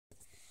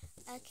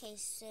Okay,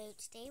 so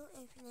today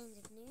we're opening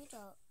the new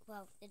doll.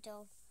 Well, the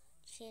doll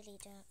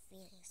cheerleader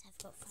Venus. I've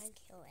got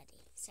Frankie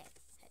already. So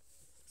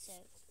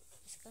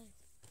let's go.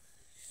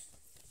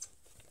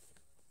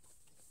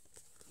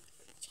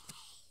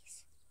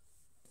 Jeez.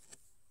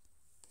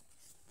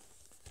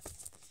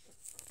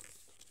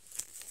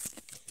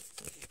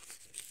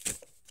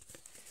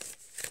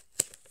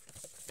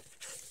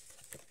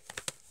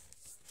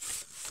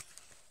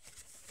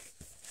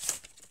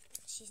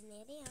 She's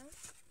nearly out.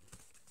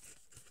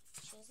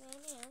 She's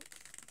nearly out.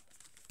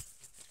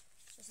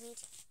 Just need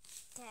to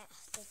get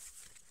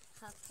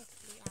her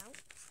quickly out.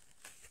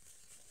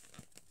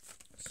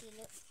 She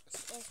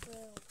is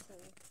real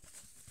cool.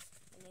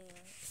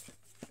 Anyway,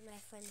 my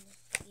friend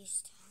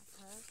used to have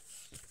her,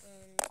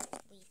 and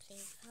we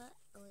played with her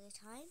all the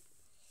time.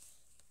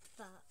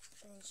 But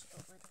then she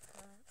got rid of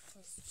her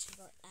because she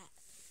got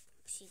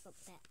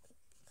bet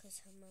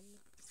because her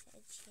mum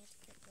said she had to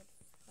get rid of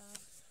her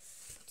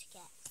to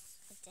get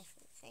a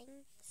different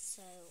thing.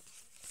 So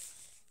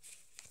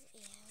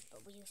yeah,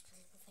 but we used to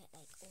play with it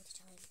like all the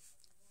time.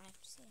 I have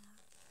to say her.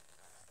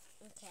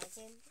 Okay, I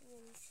didn't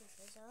bring the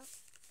scissors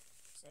off,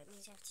 so it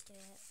means I have to do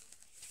it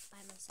by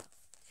myself.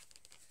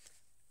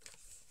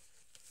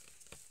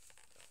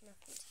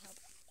 Nothing to help.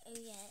 Oh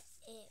yeah,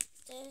 it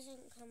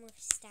doesn't come with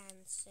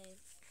stands, so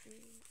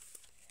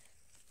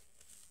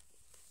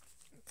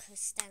because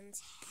stands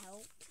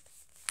help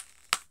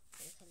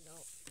like a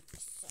lot.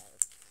 So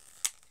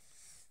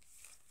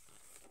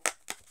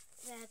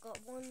there, I got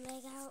one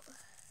leg out.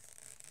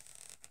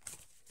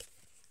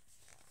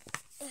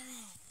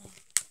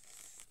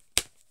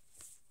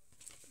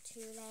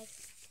 Two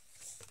legs.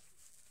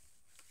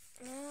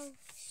 Now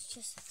it's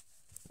just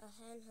a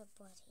hand her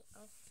body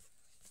off.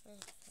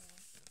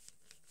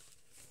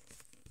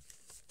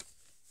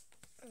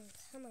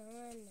 Come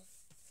on.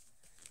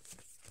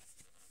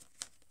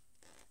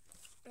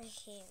 I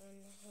hate when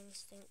the things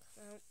don't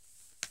come out.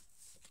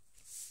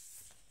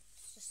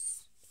 It's just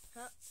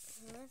her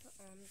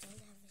arm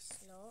don't have a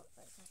slot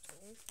like at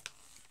all.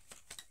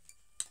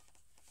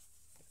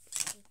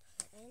 She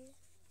put in,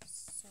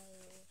 so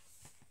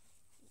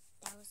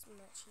that was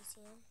much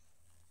easier.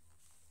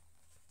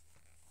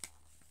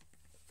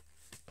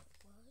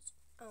 What?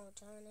 Oh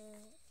darn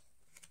it.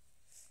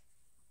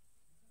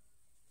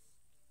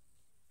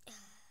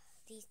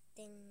 These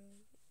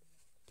things.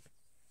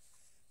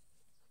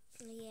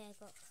 Yeah, I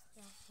got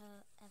her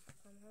ever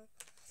from her.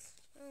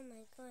 Oh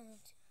my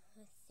god,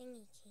 her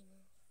thingy came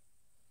off.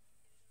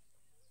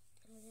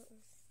 Her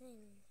little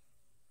thing.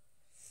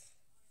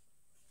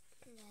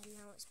 Yeah,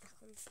 now it's back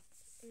on.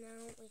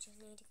 Now we just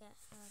need to get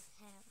her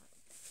hair out.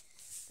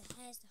 The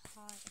hair's the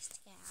hardest to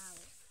get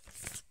out.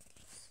 So it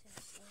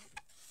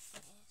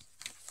is.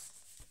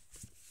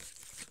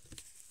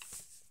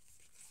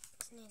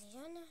 It's nearly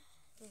done.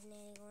 We've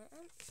nearly got it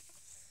out.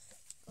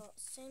 Got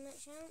so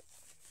much out.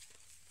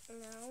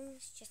 Now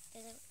it's just the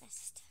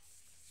rest.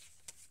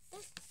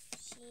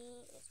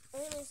 She is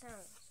almost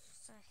out.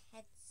 So her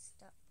head's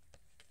stuck.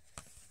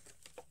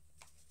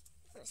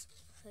 This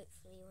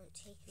hopefully won't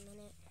take a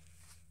minute.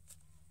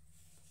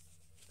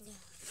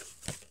 Yeah.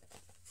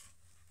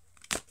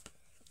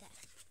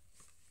 There.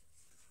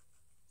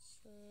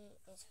 She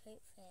is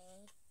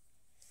hopefully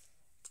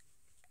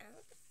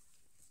out.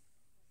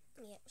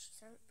 Yep,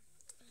 she's out.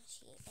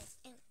 She is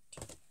out.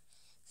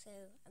 So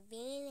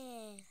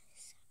Venus.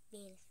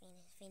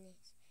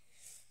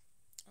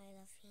 I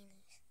love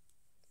Venus.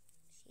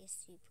 She is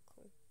super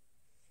cool.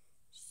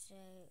 So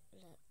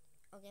look,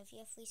 I'll give you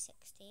a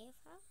 360 of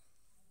her.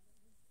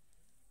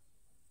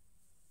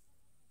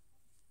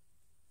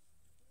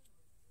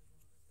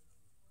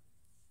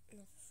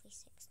 Another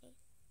 360.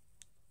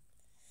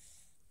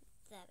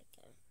 There we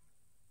go.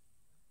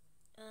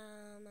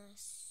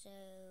 So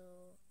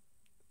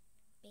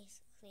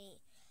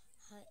basically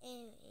her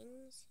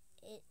earrings,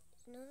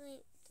 it's not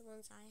like the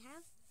ones I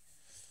have.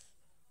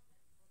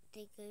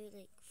 They go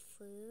like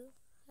through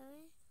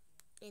her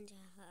into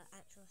her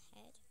actual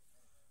head,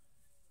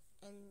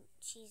 and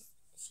she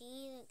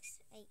looks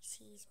like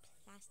she's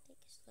plastic,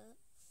 so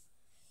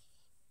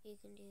you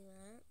can do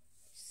that.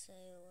 So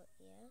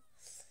yeah,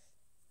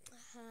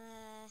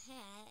 her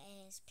hair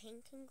is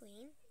pink and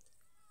green.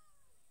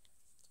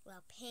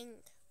 Well,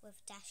 pink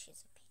with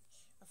dashes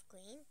of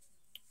green.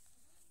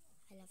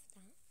 I love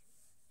that.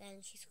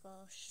 Then she's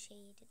got a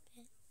shaded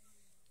bit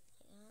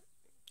like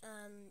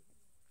that.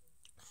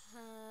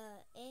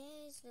 Her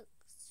ears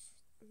looks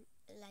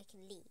like a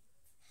leaf.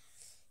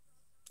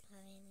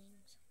 Her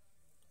earrings.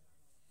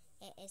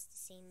 It is the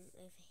same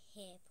over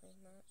here pretty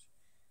much,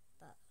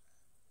 but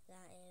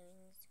that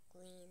earring's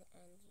green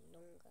and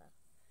longer,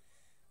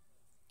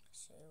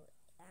 so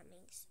that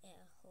makes it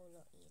a whole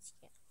lot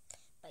easier.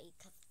 But you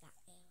cover that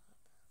ear up.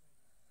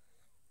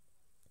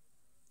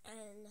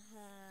 And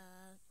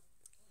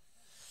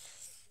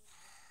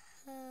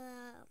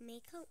her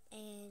makeup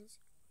is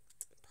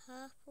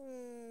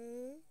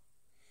purple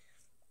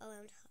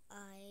around her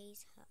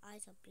eyes. Her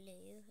eyes are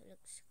blue. It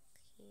looks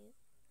cute.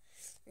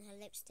 And her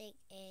lipstick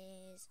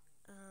is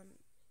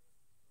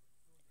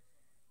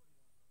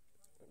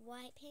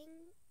white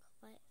pink,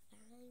 white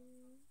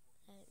fang.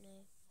 I don't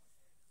know.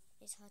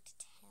 It's hard to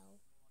tell,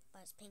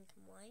 but it's pink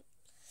and white.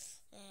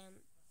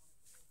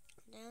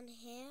 Down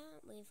here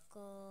we've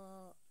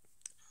got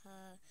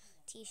her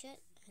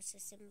t-shirt. Has a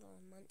symbol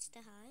of Monster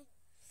High.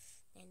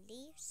 Then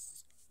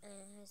leaves.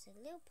 Has a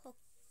little pocket.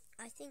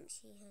 I think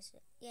she has.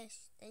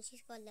 Yes. Then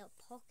she's got a little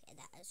pocket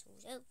that is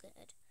also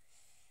good.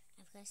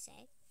 I've got to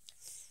say.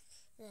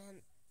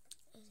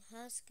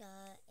 Her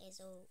skirt is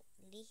all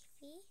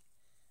leafy.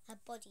 Her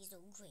body's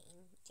all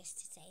green, just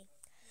to say.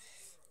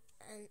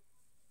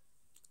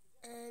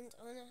 And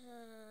on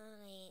her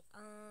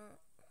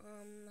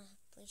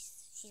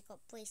she's got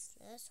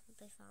bracelets on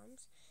both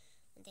arms,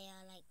 and they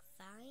are like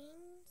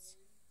vines.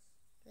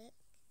 Look,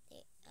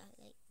 they are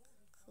like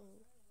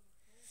cool.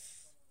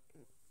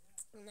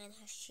 And then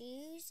her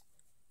shoes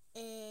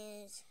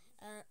is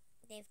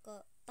they've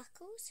got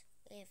buckles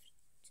with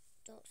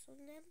dots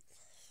on them.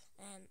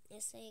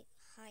 It's like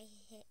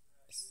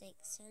it's like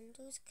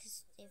sandals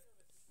because you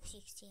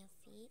can see her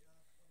feet.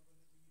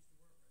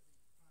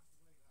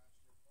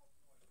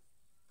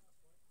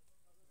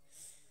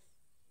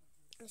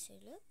 So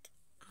look,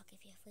 I'll give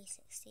you a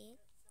 360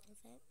 of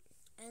it.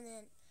 And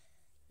then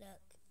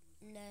look,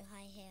 no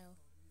high heel,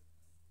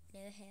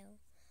 no heel.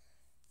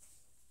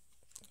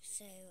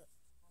 So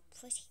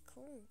pretty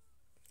cool.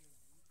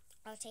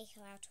 I'll take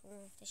her out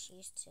all of the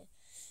shoes to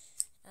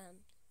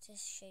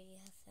show you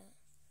her foot.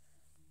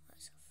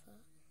 That's her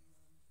foot.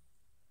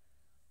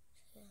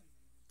 So,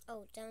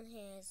 oh, down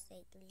here is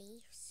like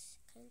leaves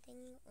kind of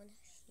thing on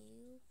her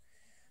shoe.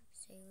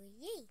 So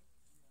yay!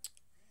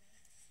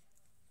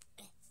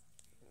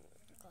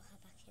 Got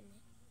her back in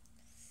there.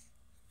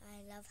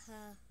 I love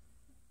her.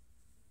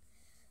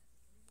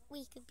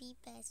 We could be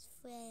best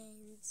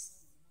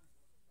friends.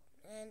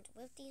 And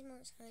with these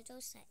monster high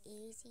dolls, they're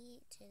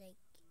easy to like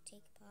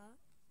take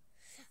apart.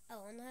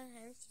 Oh, on her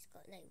hands, she's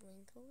got like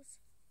wrinkles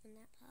on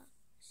that part.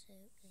 So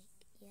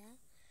like, yeah,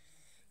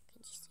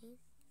 can you see?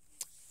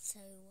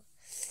 So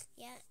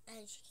yeah,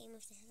 and she came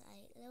with this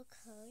like little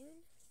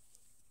cone.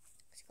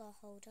 She's got a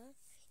holder.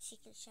 She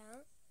can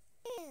shout.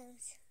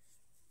 Yes.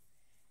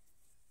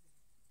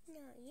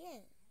 Not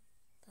yet,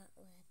 but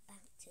we're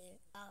about to.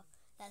 Oh,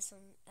 that's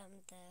on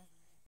the